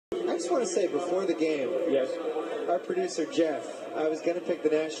just want to say before the game, yes, our producer Jeff, I was going to pick the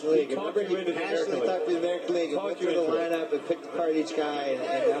National League. Remember, he passionately talked for the American League and went through the lineup and picked apart each guy,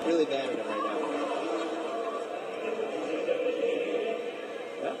 and I'm really mad at him right now.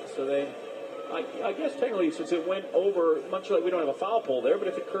 Yeah, so I guess technically, since it went over, much like we don't have a foul pole there, but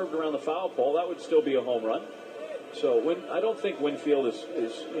if it curved around the foul pole, that would still be a home run. So I don't think Winfield is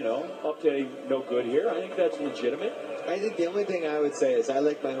up to no good here. I think that's legitimate. I think the only thing I would say is I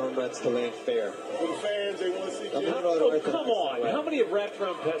like my home runs to land fair. For the fans, they want to see Jim. Oh, come on. How many have wrapped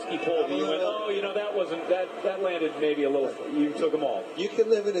around pesky pole that you went, that wasn't, that landed maybe a little, you took them all. You can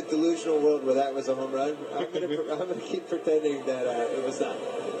live in a delusional world where that was a home run. I'm gonna keep pretending that it was not.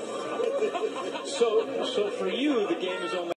 So for you, the game is only